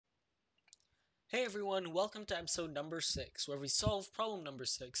Hey everyone, welcome to episode number 6, where we solve problem number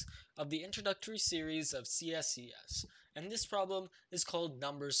 6 of the introductory series of CSES. And this problem is called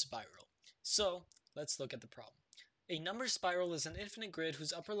number spiral. So, let's look at the problem. A number spiral is an infinite grid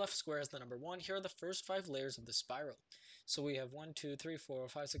whose upper left square has the number 1. Here are the first 5 layers of the spiral. So we have 1, 2, 3, 4,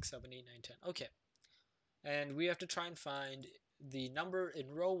 5, 6, 7, 8, 9, 10. Okay. And we have to try and find the number in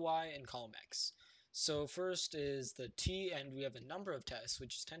row Y and column X. So first is the t, and we have a number of tests,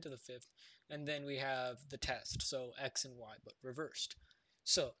 which is 10 to the 5th, and then we have the test, so x and y, but reversed.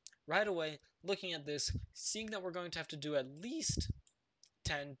 So right away, looking at this, seeing that we're going to have to do at least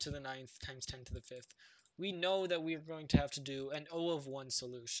 10 to the 9th times 10 to the 5th, we know that we are going to have to do an O of 1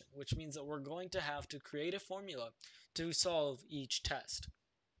 solution, which means that we're going to have to create a formula to solve each test.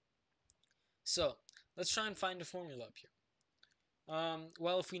 So let's try and find a formula up here.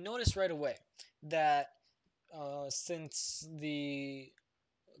 Well, if we notice right away that since the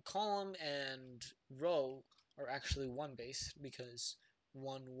column and row are actually 1 base, because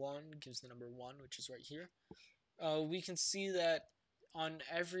 1, 1 gives the number 1, which is right here, we can see that on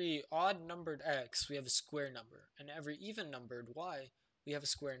every odd numbered x, we have a square number, and every even numbered y, we have a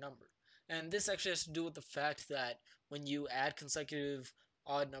square number. And this actually has to do with the fact that when you add consecutive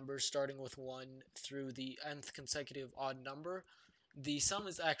odd numbers starting with 1 through the nth consecutive odd number, the sum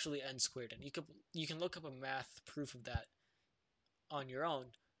is actually n squared, and you can look up a math proof of that on your own.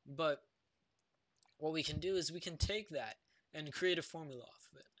 But what we can do is we can take that and create a formula off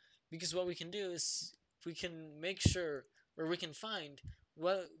of it. Because what we can do is we can make sure, or we can find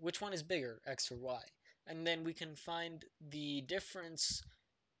which one is bigger, x or y. And then we can find the difference,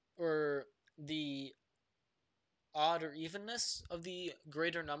 or the odd or evenness of the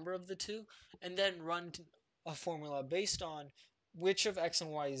greater number of the two, and then run a formula based on which of x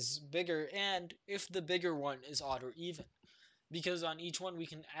and y is bigger, and if the bigger one is odd or even. Because on each one we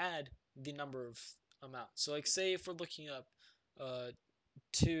can add the number of amounts. So like say if we're looking up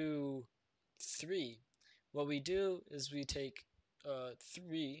 2, 3, what we do is we take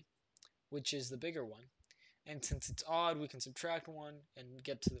 3, which is the bigger one, and since it's odd, we can subtract 1 and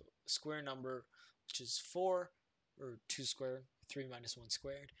get to the square number, which is 4, or 2 squared, 3 minus 1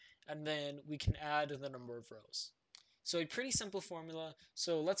 squared, and then we can add the number of rows. So a pretty simple formula,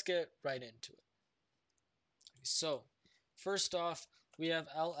 so let's get right into it. So first off, we have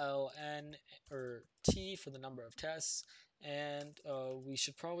LLN, or T for the number of tests, and we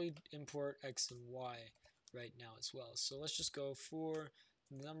should probably import X and Y right now as well. So let's just go for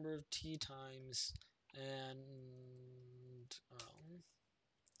the number of T times, and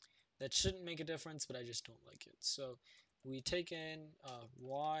that shouldn't make a difference, but I just don't like it. So we take in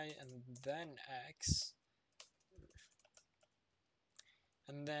Y and then X,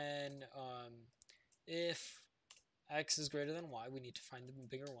 and then if x is greater than y, we need to find the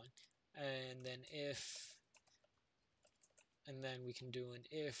bigger one. And then we can do an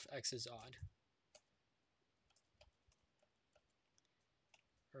if x is odd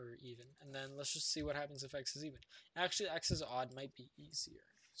or even. And then let's just see what happens if x is even. Actually, x is odd might be easier.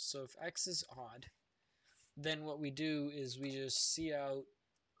 So if x is odd, then what we do is we just see out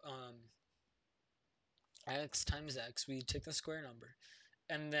x times x. We take the square number.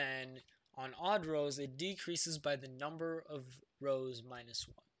 And then on odd rows, it decreases by the number of rows minus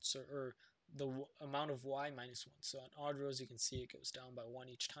 1. So, or the amount of y minus 1. So on odd rows, you can see it goes down by 1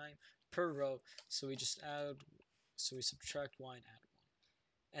 each time per row. So we just add, so we subtract y and add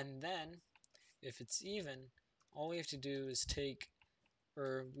 1. And then, if it's even, all we have to do is take,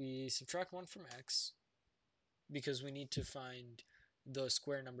 or we subtract 1 from x, because we need to find the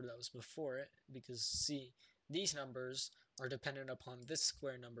square number that was before it, because see, these numbers are dependent upon this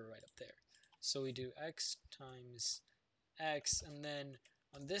square number right up there. So we do x times x, and then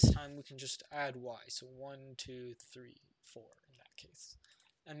on this time we can just add y. So 1, 2, 3, 4 in that case.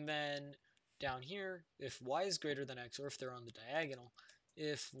 And then down here, if y is greater than x, or if they're on the diagonal,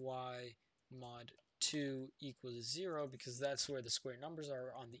 if y mod 2 equals 0, because that's where the square numbers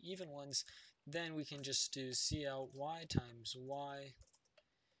are on the even ones, then we can just do C out y times y.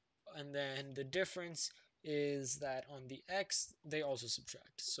 And then the difference is that on the x, they also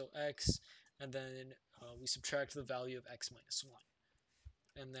subtract. So x, and then we subtract the value of x minus 1.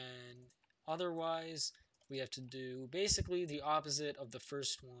 And then otherwise, we have to do basically the opposite of the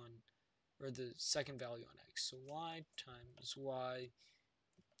first one, or the second value on x. So y times y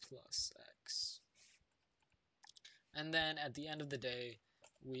plus x. And then at the end of the day,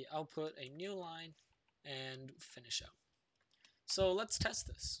 we output a new line and finish out. So let's test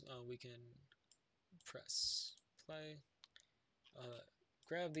this. We can press play,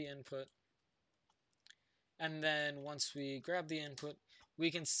 grab the input, and then once we grab the input, we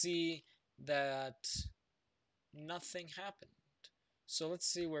can see that nothing happened. So let's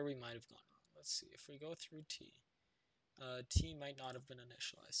see where we might have gone wrong. Let's see, if we go through T, T might not have been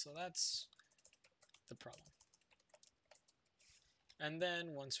initialized, so that's the problem. And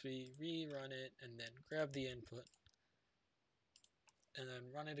then once we rerun it and then grab the input and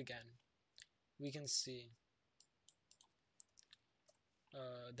then run it again, we can see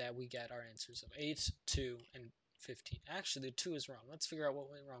that we get our answers of 8, 2, and 15. Actually, the 2 is wrong. Let's figure out what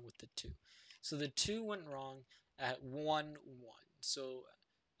went wrong with the 2. So the 2 went wrong at 1, 1. So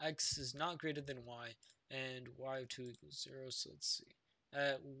x is not greater than y, and y2 equals 0. So let's see.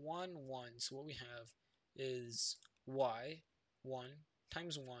 At 1, 1, so what we have is y, 1,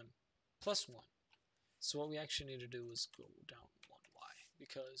 times 1, plus 1. So what we actually need to do is go down 1y,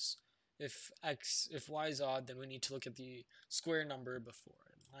 because if y is odd, then we need to look at the square number before,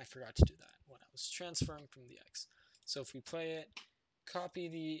 and I forgot to do that when I was transferring from the x. So if we play it, copy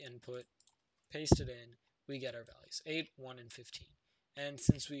the input, paste it in, we get our values, 8, 1, and 15. And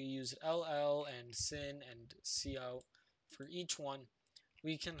since we use LL and SYN and COUT for each one,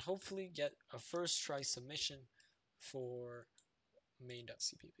 we can hopefully get a first try submission for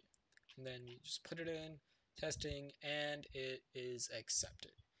main.cpp. And then you just put it in, testing, and it is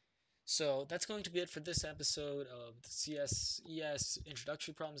accepted. So that's going to be it for this episode of the CSES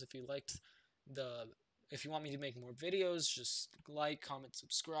introductory problems. If you want me to make more videos, just like, comment,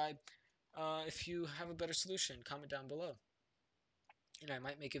 subscribe. If you have a better solution, comment down below, and I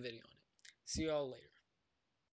might make a video on it. See you all later.